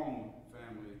 the Wong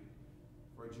family,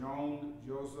 for Joan,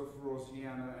 Joseph,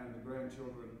 Rosianna and the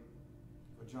grandchildren,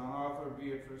 for John Arthur,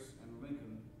 Beatrice and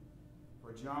Lincoln,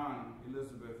 for John,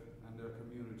 Elizabeth and their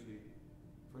community,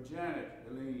 for Janet,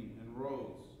 Eileen and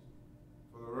Rose,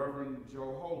 for the Reverend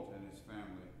Joe Holt and his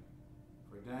family,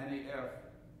 for Danny F.,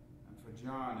 and for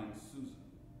John and Susan.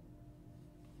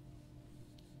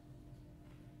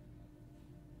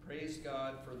 Praise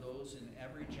God for those in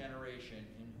every generation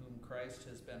in whom Christ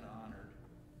has been honored.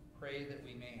 Pray that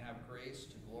we may have grace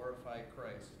to glorify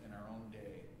Christ in our own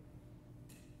day.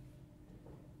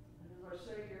 And as our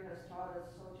Savior has taught us,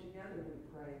 so together we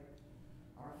pray.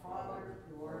 Our Father,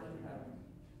 who art in heaven,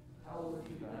 hallowed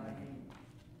be thy name.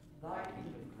 Thy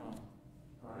kingdom come,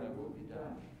 thy will be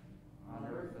done, on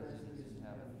earth as it is in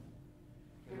heaven.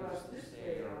 Give us this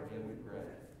day our daily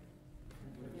bread, and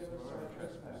forgive us our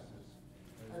trespasses,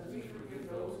 as we forgive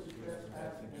those who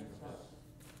trespass against us.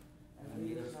 And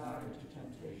lead us not into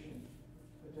temptation,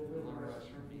 but deliver us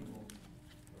from evil.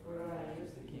 For thine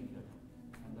is the kingdom,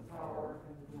 and the power,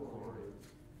 and the glory,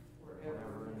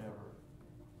 forever and ever.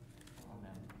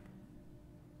 Amen.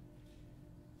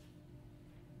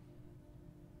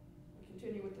 We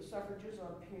continue with the suffrages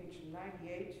on page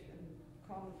 98 in the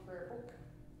Common Prayer Book,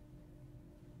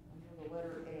 under the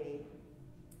letter A,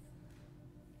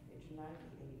 page 98.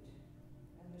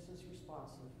 And this is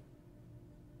responsive.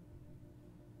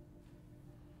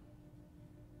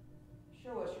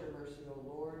 Show us your mercy, O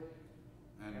Lord,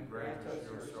 And grant us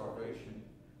your salvation.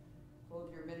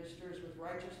 clothe your ministers with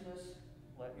righteousness.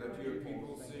 Let your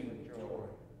people sing with joy.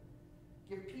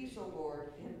 Give peace, O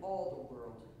Lord, in all the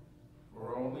world.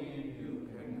 For only in you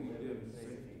can we live in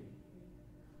safety.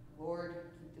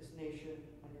 Lord, keep this nation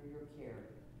under your care.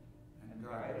 And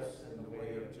guide us in the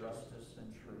way of justice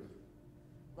and truth.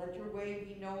 Let your way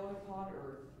be known upon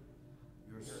earth.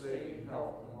 Your saving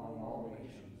help among all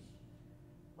nations.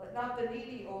 Let not the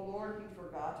needy, O Lord, be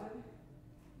forgotten,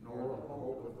 Nor the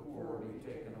hope of the poor be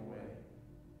taken away.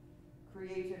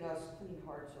 create in us clean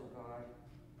hearts, O God.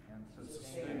 And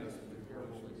Sustain us with your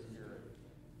Holy Spirit.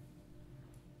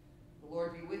 The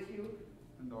Lord be with you.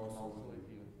 And also with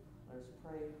you. Let us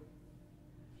pray.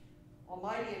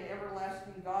 Almighty and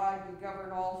everlasting God, you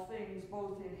govern all things,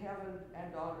 both in heaven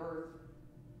and on earth.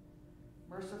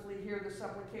 Mercifully hear the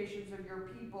supplications of your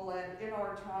people, and in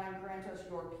our time grant us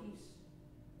your peace.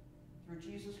 Through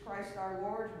Jesus Christ our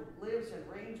Lord, who lives and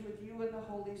reigns with you in the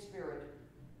Holy Spirit,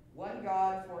 one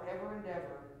God forever and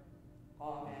ever.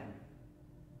 Amen.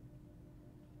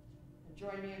 And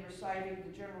join me in reciting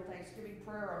the General Thanksgiving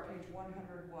Prayer on page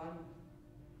 101 of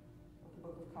the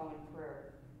Book of Common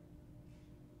Prayer.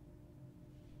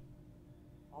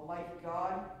 Almighty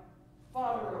God,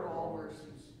 Father of all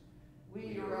mercies, we,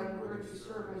 your unworthy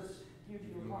servants, give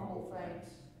you humble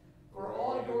thanks for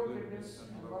all your goodness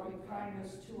and loving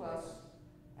kindness to us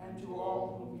and to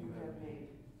all whom you have made.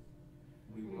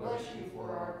 We bless you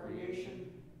for our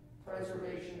creation,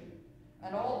 preservation,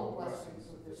 and all the blessings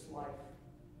of this life,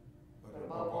 but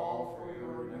above all for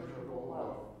your immeasurable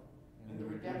love in the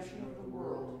redemption of the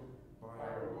world by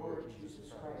our Lord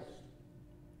Jesus Christ,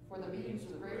 for the means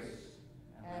of grace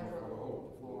and for the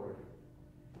hope of glory.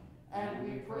 And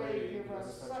we pray, give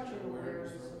us such an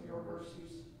awareness of your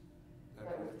mercies,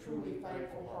 that with truly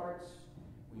thankful hearts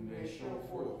we may show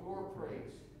forth your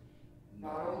praise,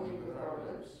 not only with our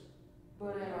lips,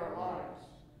 but in our lives,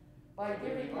 by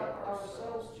giving up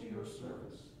ourselves to your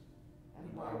service,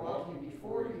 and by walking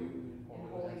before you in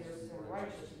holiness and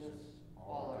righteousness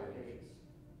all our days.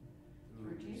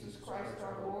 Through Jesus Christ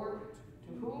our Lord,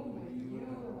 to whom with you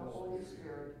and the Holy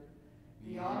Spirit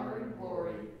be honor and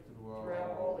glory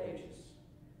throughout all ages.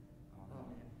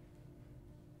 Amen.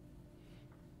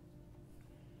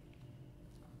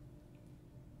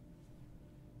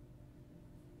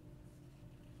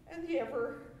 And the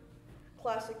ever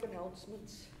classic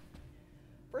announcements.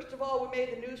 First of all, we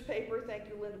made the newspaper, thank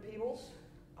you, Linda Peebles,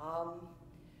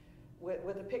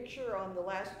 with a picture on the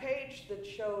last page that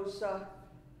shows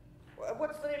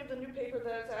What's the name of the new paper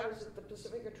that is out? Is it the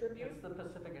Pacifica Tribune? It's the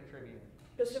Pacifica Tribune.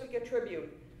 Pacifica Tribune.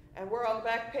 And we're on the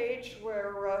back page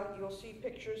where you'll see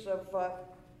pictures of the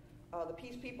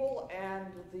Peace People and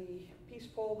the peace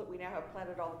pole that we now have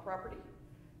planted on the property.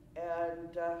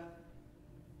 And I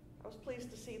was pleased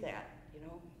to see that, you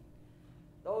know.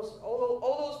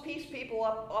 All those peace people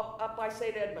up by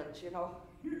St. Edmunds, you know.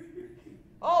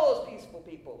 All those peaceful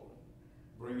people.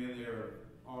 Bring in their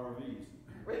RVs.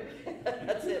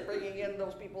 That's it, bringing in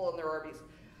those people in their RVs.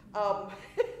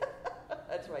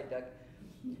 That's right, Doug.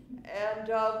 And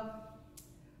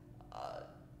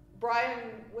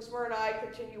Brian Wismer and I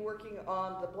continue working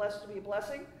on the Blessed to be a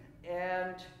Blessing,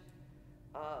 and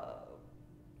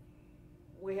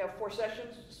we have 4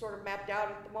 sessions sort of mapped out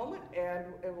at the moment,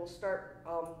 and it will start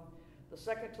the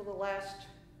second to the last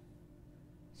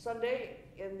Sunday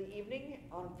in the evening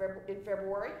in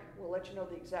February. We'll let you know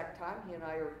the exact time. He and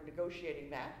I are negotiating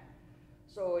that.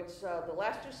 So it's the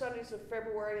last 2 Sundays of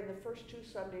February and the first 2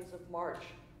 Sundays of March,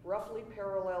 roughly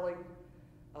paralleling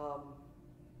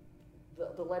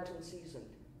the Lenten season.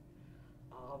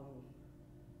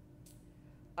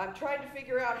 I'm trying to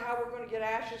figure out how we're going to get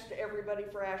ashes to everybody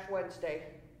for Ash Wednesday,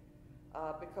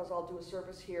 because I'll do a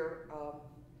service here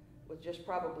with just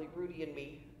probably Rudy and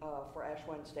me for Ash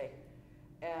Wednesday.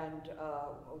 And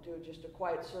we'll do just a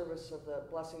quiet service of the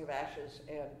blessing of ashes,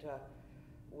 and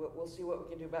we'll see what we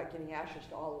can do about getting ashes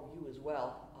to all of you as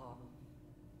well.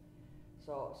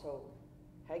 So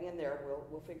hang in there.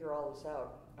 We'll figure all this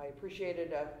out. I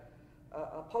appreciated a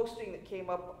posting that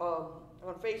came up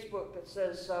on Facebook that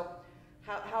says,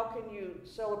 how can you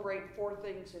celebrate 4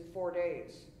 things in 4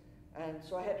 days? And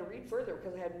so I had to read further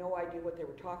because I had no idea what they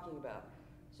were talking about.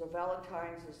 So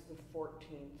Valentine's is the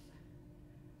 14th,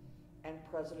 and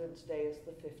President's Day is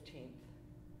the 15th,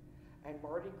 and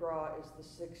Mardi Gras is the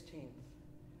 16th,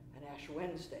 and Ash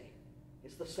Wednesday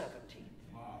is the 17th.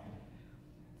 Wow.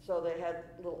 So they had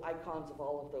little icons of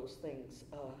all of those things.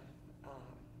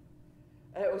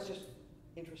 And it was just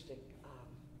interesting. I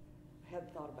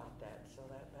hadn't thought about that, so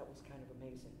that was kind of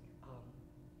amazing.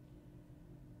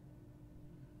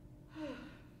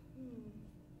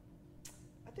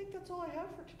 I think that's all I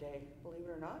have for today, believe it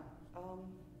or not.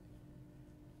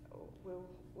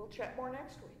 We'll chat more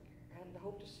next week, and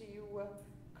hope to see you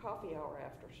coffee hour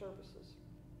after services.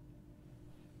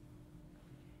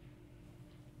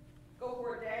 Go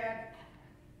for it, Dad.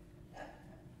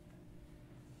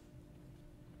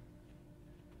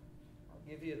 I'll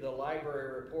give you the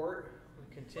library report. We're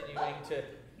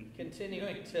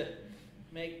continuing to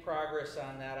make progress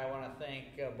on that. I want to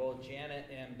thank both Janet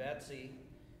and Betsy,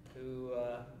 who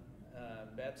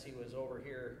Betsy was over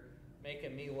here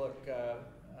making me look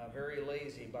very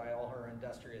lazy by all her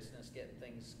industriousness getting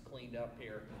things cleaned up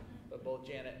here. But both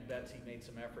Janet and Betsy made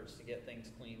some efforts to get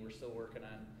things clean. We're still working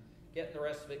on getting the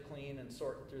rest of it clean and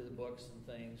sorting through the books and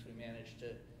things. We managed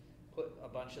to put a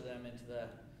bunch of them into the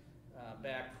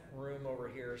back room over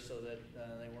here so that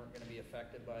they weren't going to be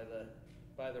affected by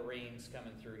the rains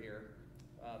coming through here.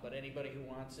 But anybody who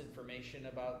wants information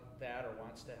about that or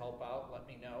wants to help out, let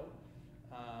me know.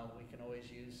 We can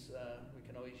always use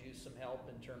some help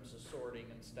in terms of sorting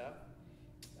and stuff.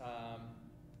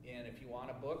 And if you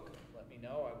want a book, let me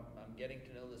know. I'm getting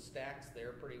to know the stacks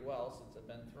there pretty well since I've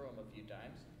been through them a few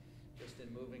times, just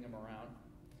in moving them around.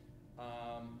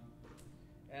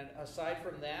 And aside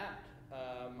from that,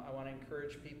 I want to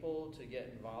encourage people to get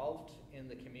involved in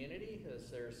the community,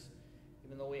 because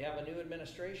even though we have a new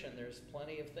administration, there's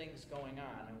plenty of things going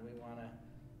on, and we want to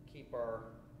keep our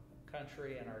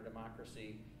country and our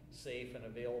democracy safe and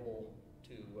available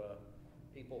to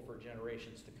people for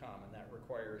generations to come, and that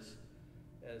requires,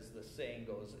 as the saying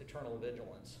goes, eternal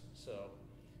vigilance. So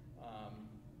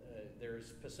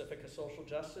there's Pacifica Social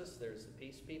Justice, there's the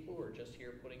Peace People who are just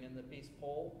here putting in the peace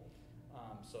poll.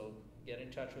 So get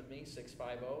in touch with me,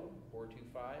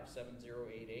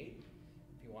 650-425-7088,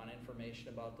 if you want information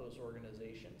about those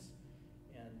organizations.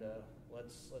 And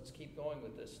let's keep going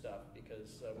with this stuff,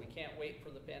 because we can't wait for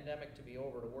the pandemic to be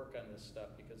over to work on this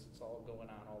stuff, because it's all going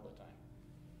on all the time.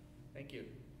 Thank you.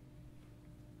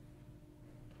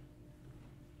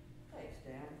 Thanks,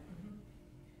 Dan.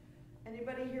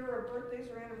 Anybody here or birthdays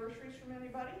or anniversaries from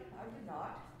anybody? I did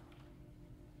not.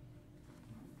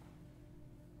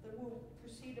 Then we'll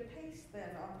proceed apace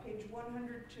then on page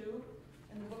 102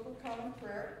 in the Book of Common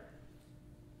Prayer.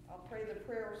 I'll pray the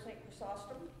prayer of St.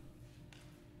 Chrysostom.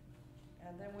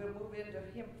 And then we'll move into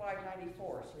hymn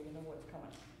 594, so you know what's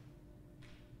coming.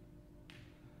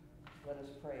 Let us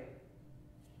pray.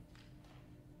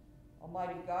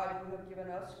 Almighty God, who have given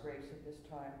us grace at this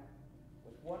time,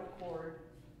 with one accord,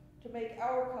 to make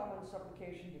our common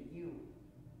supplication to you.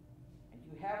 And you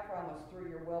you have promised through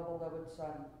your well-beloved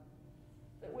Son,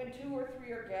 that when 2 or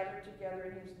 3 are gathered together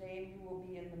in his name, you will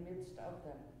be in the midst of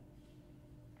them.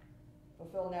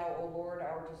 Fulfill now, O Lord,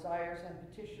 our desires and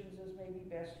petitions as may be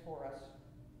best for us,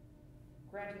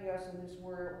 granting us in this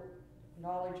world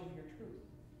knowledge of your truth,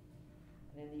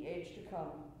 and in the age to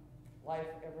come, life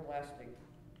everlasting.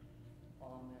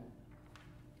 Amen.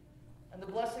 And the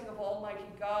blessing of Almighty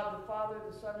God, the Father,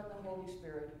 the Son, and the Holy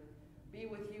Spirit, be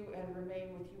with you and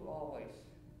remain with you always.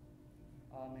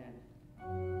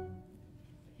 Amen.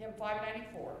 Hymn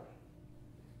 594.